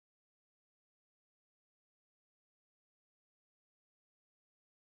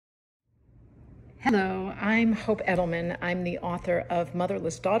Hello, I'm Hope Edelman. I'm the author of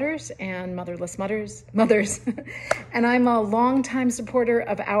Motherless Daughters and Motherless Mothers, and I'm a longtime supporter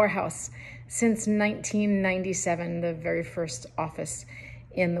of Our House since 1997, the very first office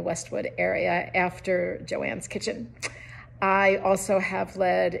in the Westwood area after Joanne's Kitchen. I also have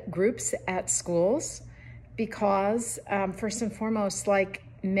led groups at schools because, first and foremost, like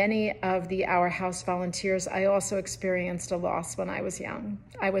many of the Our House volunteers, I also experienced a loss when I was young.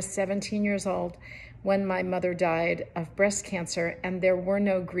 I was 17 years old when my mother died of breast cancer, and there were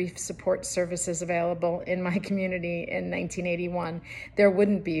no grief support services available in my community in 1981. There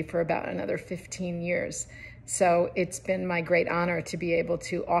wouldn't be for about another 15 years. So it's been my great honor to be able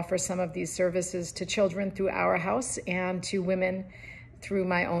to offer some of these services to children through Our House and to women through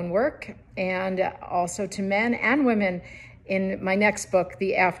my own work, and also to men and women in my next book,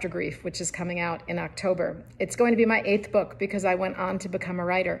 The After Grief, which is coming out in October. It's going to be my 8th book because I went on to become a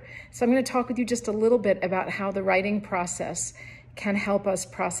writer. So I'm going to talk with you just a little bit about how the writing process can help us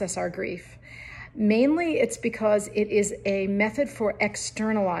process our grief. Mainly, it's because it is a method for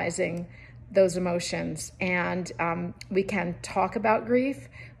externalizing those emotions, and we can talk about grief.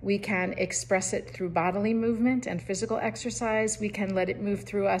 We can express it through bodily movement and physical exercise. We can let it move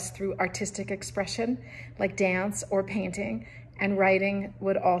through us through artistic expression, like dance or painting, and writing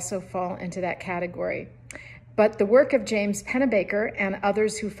would also fall into that category. But the work of James Pennebaker and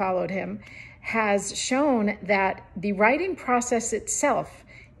others who followed him has shown that the writing process itself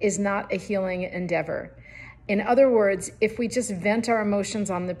is not a healing endeavor. In other words, if we just vent our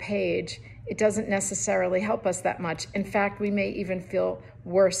emotions on the page, it doesn't necessarily help us that much. In fact, we may even feel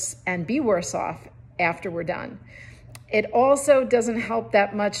worse and be worse off after we're done. It also doesn't help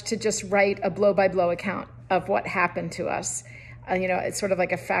that much to just write a blow-by-blow account of what happened to us. It's sort of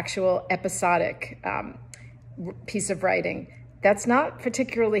like a factual, episodic piece of writing. That's not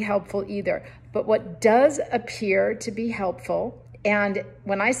particularly helpful either. But what does appear to be helpful, and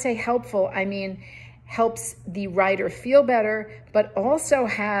when I say helpful, I mean helps the writer feel better, but also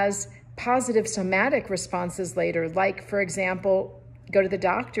has positive somatic responses later, like, for example, go to the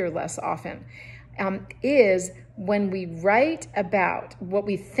doctor less often, is when we write about what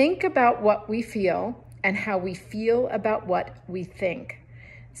we think about what we feel and how we feel about what we think.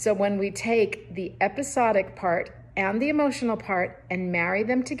 So when we take the episodic part and the emotional part and marry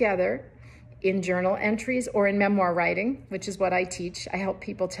them together in journal entries or in memoir writing, which is what I teach, I help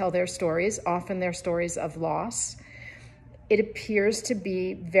people tell their stories, often their stories of loss. It appears to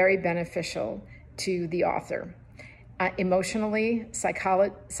be very beneficial to the author, emotionally,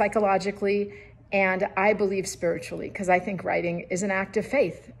 psychologically, and I believe spiritually, because I think writing is an act of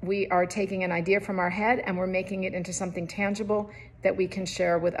faith. We are taking an idea from our head and we're making it into something tangible that we can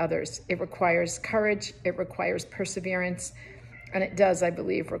share with others. It requires courage, it requires perseverance, and it does, I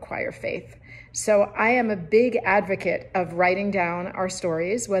believe, require faith. So I am a big advocate of writing down our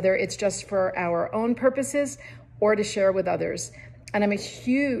stories, whether it's just for our own purposes or to share with others. And I'm a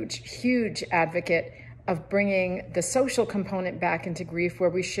huge, huge advocate of bringing the social component back into grief,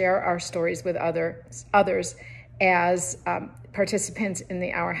 where we share our stories with others as participants in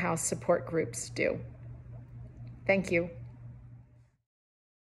the Our House support groups do. Thank you.